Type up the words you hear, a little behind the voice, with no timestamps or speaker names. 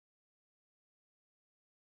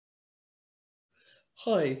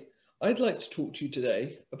Hi, I'd like to talk to you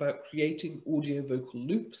today about creating audio vocal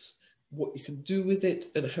loops, what you can do with it,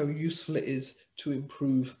 and how useful it is to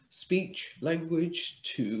improve speech, language,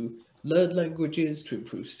 to learn languages, to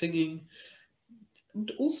improve singing,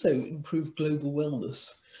 and also improve global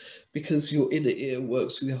wellness because your inner ear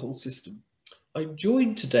works with your whole system. I'm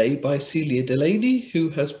joined today by Celia Delaney, who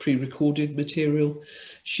has pre-recorded material.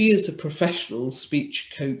 She is a professional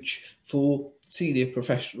speech coach for senior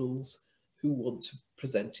professionals who want to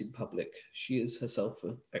present in public. She is herself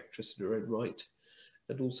an actress in her own right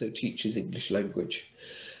and also teaches English language.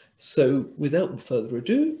 So without further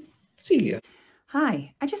ado, Celia.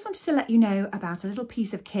 Hi, I just wanted to let you know about a little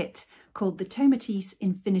piece of kit called the Tomatis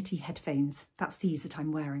Infinity headphones. That's these that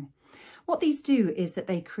I'm wearing. What these do is that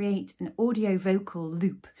they create an audio vocal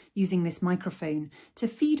loop using this microphone to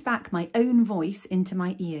feed back my own voice into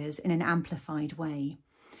my ears in an amplified way.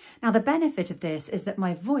 Now, the benefit of this is that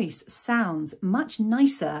my voice sounds much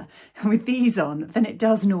nicer with these on than it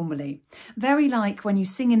does normally. Very like when you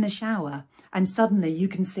sing in the shower and suddenly you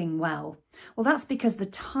can sing well. Well, that's because the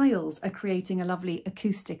tiles are creating a lovely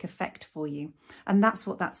acoustic effect for you. And that's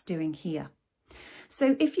what that's doing here.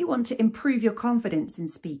 So if you want to improve your confidence in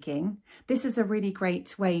speaking, this is a really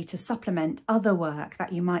great way to supplement other work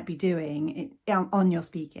that you might be doing on your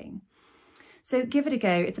speaking. So give it a go.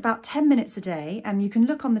 It's about 10 minutes a day, and you can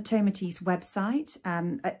look on the Tomatis website.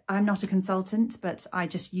 I'm not a consultant, but I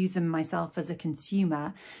just use them myself as a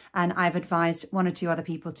consumer, and I've advised one or two other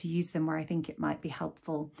people to use them where I think it might be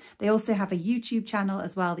helpful. They also have a YouTube channel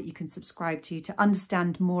as well that you can subscribe to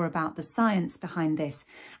understand more about the science behind this,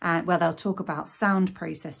 where they'll talk about sound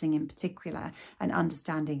processing in particular and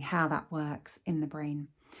understanding how that works in the brain.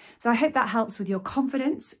 So I hope that helps with your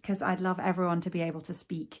confidence, because I'd love everyone to be able to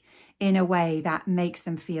speak in a way that makes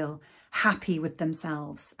them feel happy with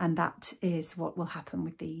themselves. And that is what will happen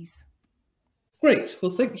with these. Great.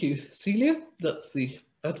 Well, thank you, Celia. That's the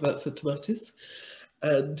advert for Tomatis.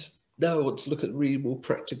 And now I want to look at really more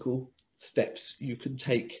practical steps you can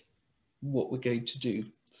take, what we're going to do.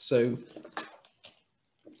 So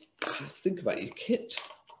let's think about your kit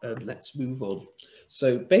and let's move on.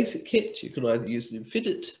 So basic kit, you can either use an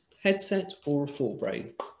Infinite headset or a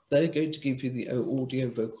 4Brain. They're going to give you the audio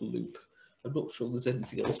vocal loop. I'm not sure there's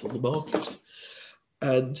anything else on the market.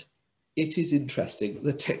 And it is interesting.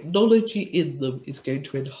 The technology in them is going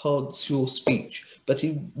to enhance your speech, but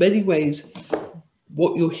in many ways,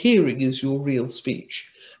 what you're hearing is your real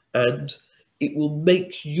speech. And it will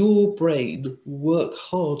make your brain work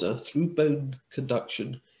harder through bone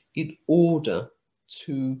conduction in order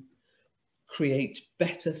to create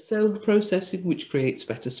better sound processing, which creates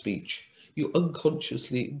better speech. You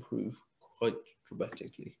unconsciously improve quite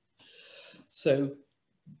dramatically. So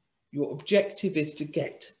your objective is to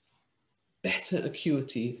get better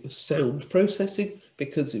acuity of sound processing,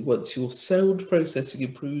 because once your sound processing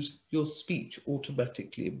improves, your speech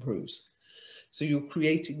automatically improves. So you're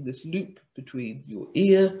creating this loop between your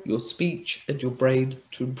ear, your speech, and your brain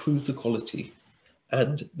to improve the quality.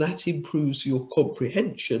 And that improves your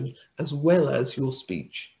comprehension as well as your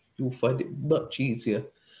speech. You'll find it much easier.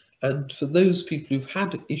 And for those people who've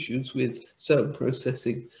had issues with sound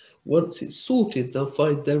processing, once it's sorted, they'll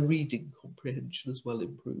find their reading comprehension as well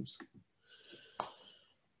improves.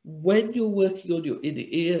 When you're working on your inner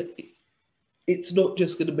ear, it's not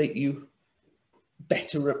just going to make you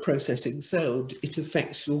better at processing sound, it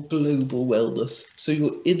affects your global wellness. So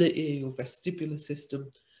your inner ear, your vestibular system,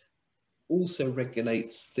 also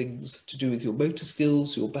regulates things to do with your motor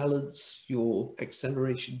skills, your balance, your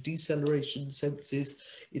acceleration, deceleration senses.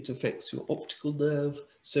 It affects your optical nerve.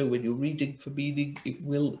 So when you're reading for meaning, it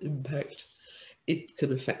will impact. It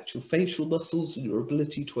can affect your facial muscles and your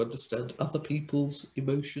ability to understand other people's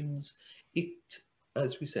emotions. It,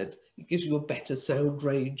 as we said, it gives you a better sound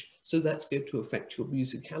range. So that's going to affect your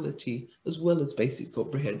musicality as well as basic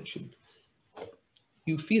comprehension.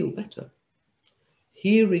 You feel better.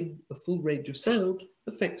 Hearing a full range of sound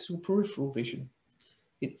affects your peripheral vision.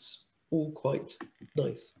 It's all quite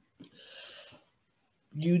nice.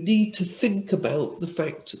 You need to think about the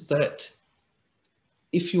fact that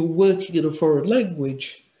if you're working in a foreign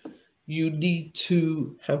language, you need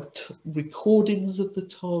to have recordings of the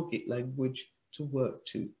target language to work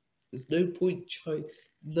to. There's no point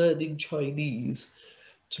learning Chinese,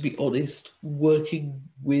 to be honest, working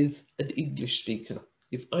with an English speaker.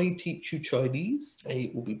 If I teach you Chinese, A,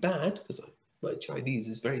 it will be bad because my Chinese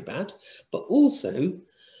is very bad, but also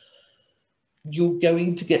you're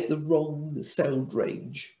going to get the wrong sound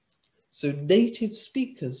range. So native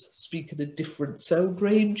speakers speak in a different sound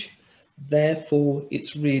range. Therefore,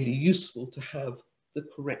 it's really useful to have the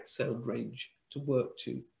correct sound range to work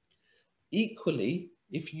to. Equally,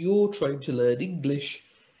 if you're trying to learn English,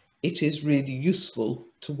 it is really useful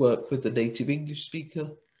to work with a native English speaker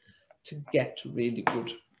to get a really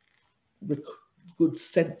good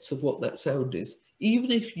sense of what that sound is.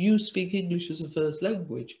 Even if you speak English as a first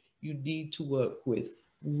language, you need to work with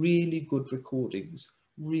really good recordings,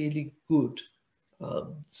 really good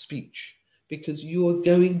speech, because you are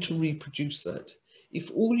going to reproduce that.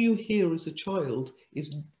 If all you hear as a child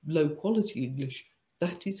is low quality English,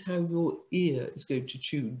 that is how your ear is going to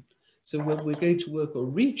tune. So when we're going to work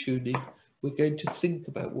on retuning, we're going to think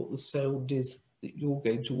about what the sound is that you're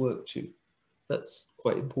going to work to. That's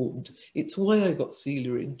quite important. It's why I got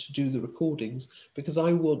Celia in to do the recordings, because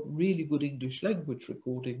I want really good English language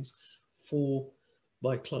recordings for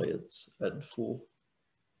my clients and for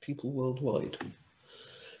people worldwide.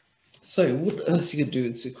 So what on earth are you going to do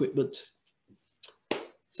with this equipment?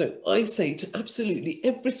 So I say to absolutely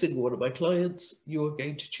every single one of my clients, you're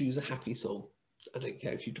going to choose a happy song. I don't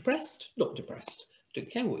care if you're depressed, not depressed. I don't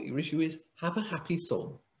care what your issue is, have a happy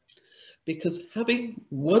song. Because having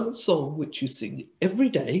one song which you sing every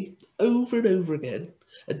day, over and over again,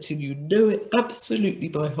 until you know it absolutely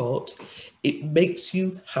by heart, it makes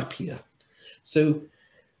you happier. So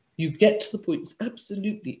you get to the point it's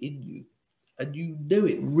absolutely in you, and you know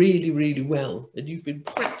it really, really well, and you've been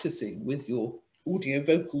practicing with your audio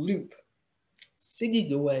vocal loop,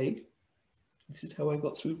 singing away. This is how I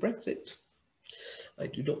got through Brexit. I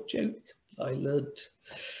do not joke. I learned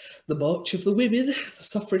the March of the Women, the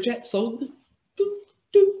suffragette song,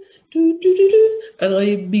 and I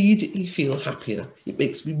immediately feel happier. It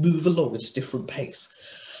makes me move along at a different pace.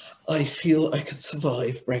 I feel I can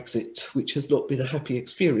survive Brexit, which has not been a happy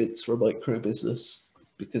experience for a micro business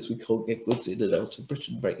because we can't get goods in and out of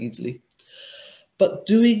Britain very easily. But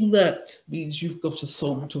doing that means you've got a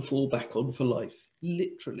song to fall back on for life.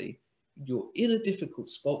 Literally, you're in a difficult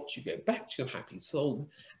spot, you go back to your happy song,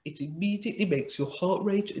 it immediately makes your heart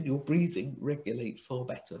rate and your breathing regulate far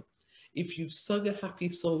better. If you've sung a happy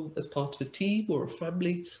song as part of a team or a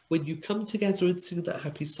family, when you come together and sing that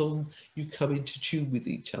happy song, you come into tune with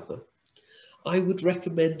each other. I would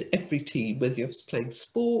recommend every team, whether you're playing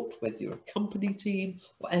sport, whether you're a company team,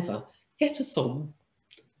 whatever, get a song,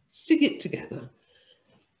 sing it together,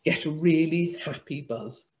 get a really happy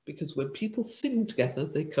buzz, because when people sing together,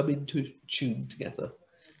 they come into tune together.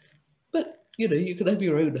 But, you know, you can have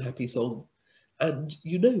your own happy song, and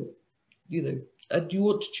you know, and you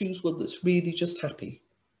want to choose one that's really just happy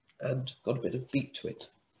and got a bit of beat to it.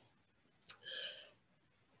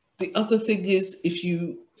 The other thing is, if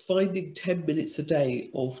you finding 10 minutes a day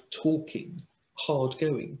of talking hard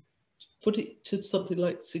going, put it to something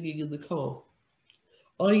like singing in the car.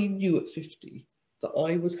 I knew at 50 that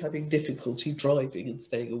I was having difficulty driving and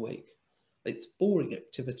staying awake. It's boring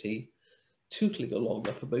activity, tootling along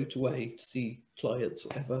up a motorway to see clients,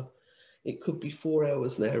 whatever. It could be 4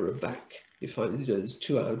 hours there and back. If there's a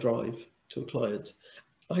 2-hour drive to a client,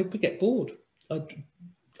 I would get bored.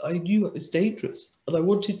 I knew it was dangerous, and I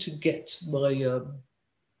wanted to get my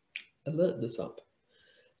alertness up.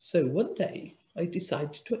 So one day I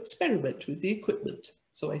decided to experiment with the equipment.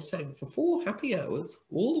 So I sang for 4 happy hours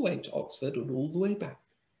all the way to Oxford and all the way back.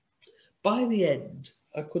 By the end,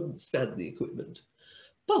 I couldn't stand the equipment.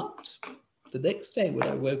 But the next day when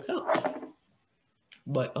I woke up,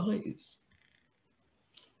 my eyes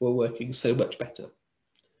were working so much better.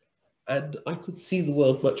 And I could see the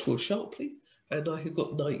world much more sharply. And I had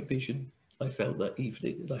got night vision, I found that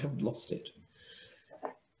evening, and I haven't lost it.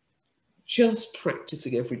 Just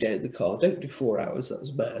practicing every day in the car. Don't do 4 hours, that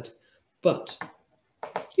was mad. But,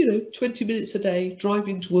 20 minutes a day,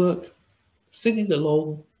 driving to work, singing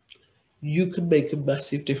along, you can make a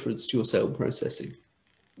massive difference to your sound processing.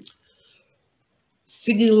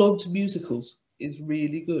 Singing along to musicals is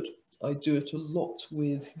really good. I do it a lot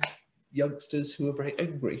with youngsters who are very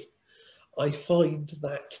angry. I find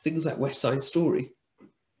that things like West Side Story,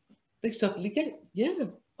 they suddenly get,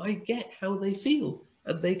 I get how they feel,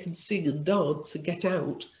 and they can sing and dance and get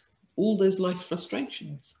out all those life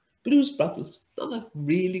frustrations. Blues Brothers, another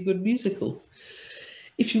really good musical.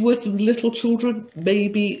 If you're working with little children,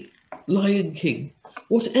 maybe Lion King.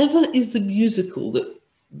 Whatever is the musical that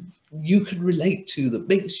you can relate to, that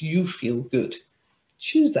makes you feel good,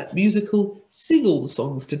 choose that musical, sing all the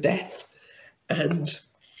songs to death, and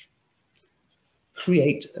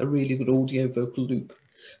create a really good audio vocal loop.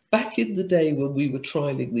 Back in the day when we were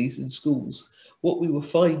trialing these in schools, what we were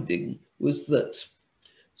finding was that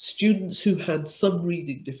students who had some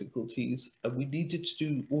reading difficulties, and we needed to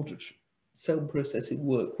do auditory sound processing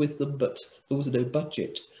work with them, but there was no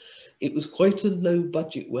budget. It was quite a low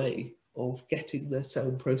budget way of getting their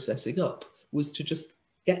sound processing up, was to just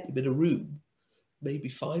get them in a room, maybe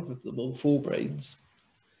 5 of them on 4Brains,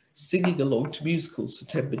 singing along to musicals for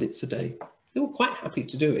 10 minutes a day. They were quite happy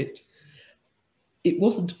to do it. It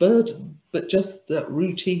wasn't a burden, but just that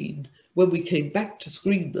routine. When we came back to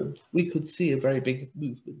screen them, we could see a very big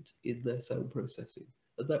movement in their sound processing,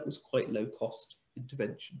 and that was quite low cost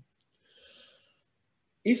intervention.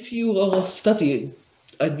 If you are studying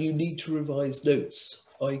and you need to revise notes,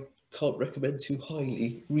 I can't recommend too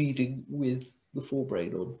highly reading with the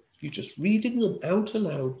 4Brain on. You're just reading them out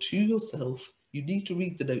aloud to yourself. You need to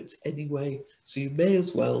read the notes anyway, so you may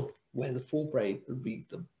as well wear the 4Brain and read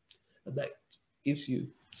them. And that gives you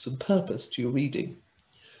some purpose to your reading.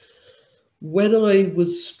 When I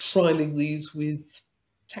was trialing these with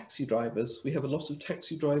taxi drivers, we have a lot of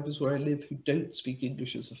taxi drivers where I live who don't speak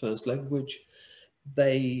English as a first language.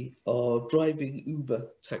 They are driving Uber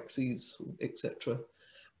taxis, etc.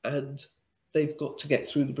 And they've got to get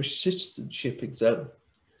through the British citizenship exam.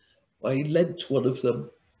 I lent one of them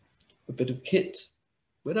a bit of kit.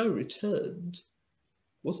 When I returned,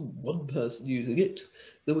 wasn't one person using it,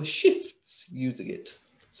 there were shifts using it.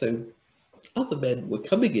 So other men were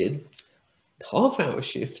coming in, half-hour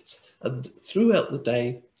shifts, and throughout the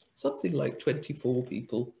day, something like 24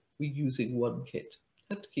 people were using one kit.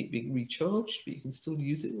 Had to keep being recharged, but you can still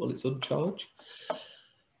use it while it's on charge,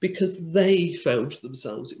 because they found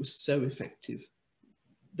themselves, it was so effective.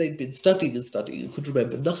 They'd been studying and studying and could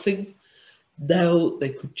remember nothing. Now they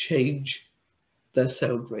could change their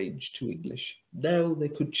sound range to English. Now they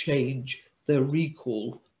could change their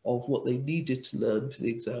recall of what they needed to learn for the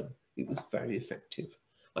exam. It was very effective.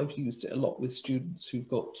 I've used it a lot with students who've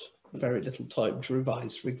got very little time to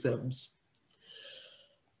revise for exams.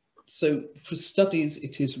 So for studies,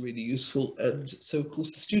 it is really useful. And so, of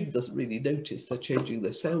course, the student doesn't really notice they're changing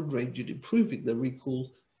their sound range and improving their recall,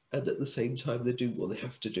 and at the same time, they're doing what they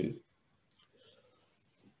have to do.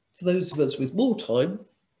 For those of us with more time,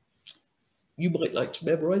 you might like to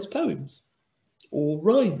memorize poems or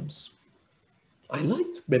rhymes. I like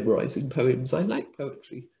memorizing poems. I like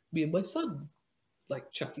poetry. Me and my son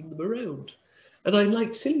like chucking them around. And I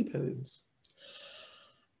like silly poems.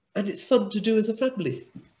 And it's fun to do as a family.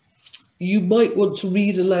 You might want to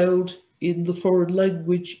read aloud in the foreign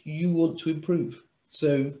language you want to improve.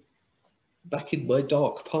 So back in my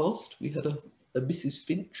dark past, we had a Mrs.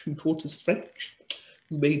 Finch who taught us French,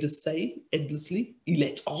 who made us say endlessly, il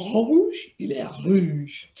est rouge, il est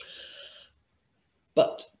rouge.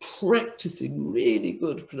 But practicing really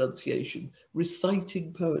good pronunciation,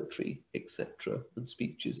 reciting poetry, etc., and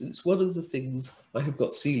speeches. And it's one of the things I have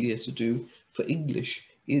got Celia to do for English,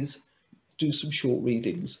 is do some short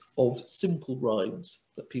readings of simple rhymes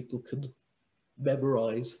that people can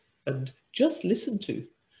memorize and just listen to.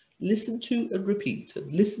 Listen to and repeat,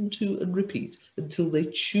 and listen to and repeat until they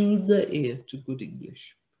tune their ear to good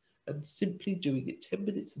English. And simply doing it 10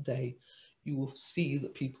 minutes a day, you will see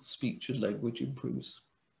that people's speech and language improves.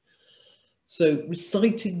 So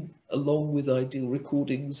reciting along with ideal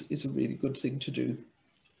recordings is a really good thing to do.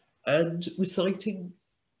 And reciting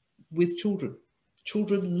with children.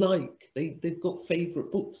 Children they've got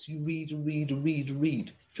favourite books. You read and read and read and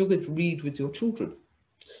read. If you're going to read with your children,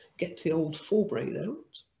 get the old 4Brain out.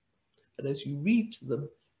 And as you read to them,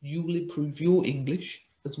 you will improve your English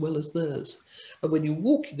as well as theirs. And when you're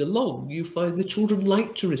walking along, you find the children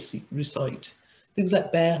like to recite. Things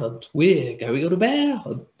like bear hunt. We're going on a bear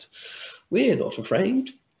hunt. We're not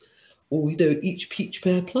afraid. Or we know each peach,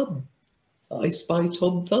 pear, plum. I spy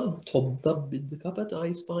Tom Thumb in the cupboard.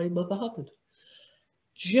 I spy Mother Hubbard.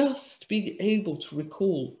 Just being able to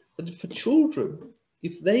recall. And for children,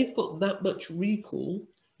 if they've got that much recall,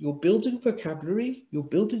 you're building vocabulary, you're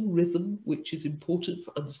building rhythm, which is important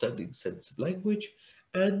for understanding sense of language,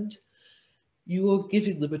 and you are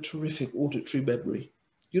giving them a terrific auditory memory.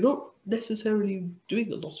 You're not necessarily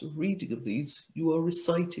doing a lot of reading of these, you are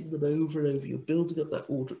reciting them over and over. You're building up that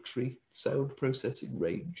auditory sound processing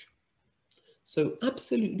range. So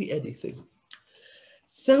absolutely anything.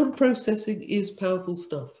 Sound processing is powerful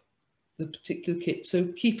stuff, the particular kit, so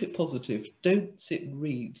keep it positive. Don't sit and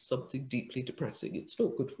read something deeply depressing. It's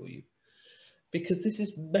not good for you, because this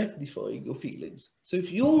is magnifying your feelings. So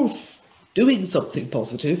if you're doing something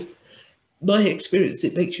positive, my experience,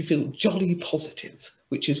 it makes you feel jolly positive,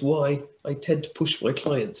 which is why I tend to push my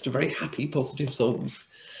clients to very happy, positive songs.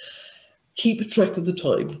 Keep track of the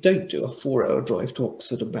time. Don't do a 4-hour drive to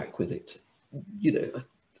Oxford and back with it. You know, I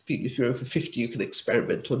feel if you're over 50, you can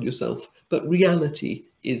experiment on yourself. But reality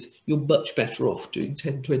is you're much better off doing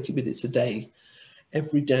 10, 20 minutes a day,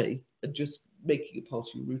 every day, and just making it part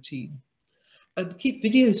of your routine. And keep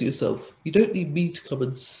videos of yourself. You don't need me to come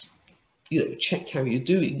and check how you're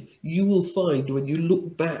doing, you will find when you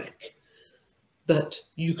look back that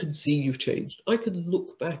you can see you've changed. I can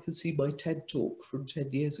look back and see my TED talk from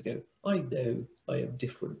 10 years ago. I know I am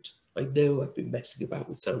different. I know I've been messing about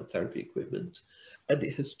with sound therapy equipment, and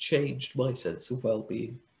it has changed my sense of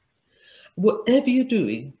well-being. Whatever you're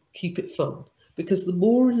doing, keep it fun, because the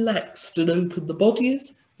more relaxed and open the body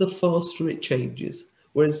is, the faster it changes.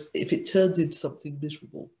 Whereas if it turns into something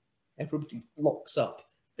miserable, everybody locks up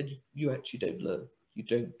and you actually don't learn, you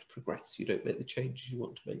don't progress, you don't make the changes you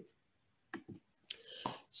want to make.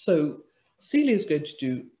 So Celia is going to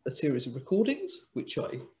do a series of recordings, which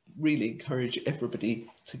I really encourage everybody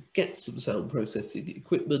to get some sound processing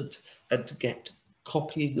equipment and to get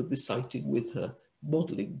copying and reciting with her,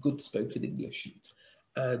 modelling good spoken English.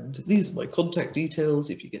 And these are my contact details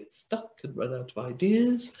if you get stuck and run out of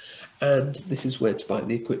ideas, and this is where to buy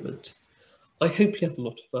the equipment. I hope you have a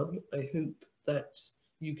lot of fun. I hope that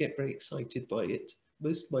you get very excited by it.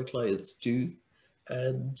 Most of my clients do,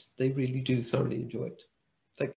 and they really do thoroughly enjoy it.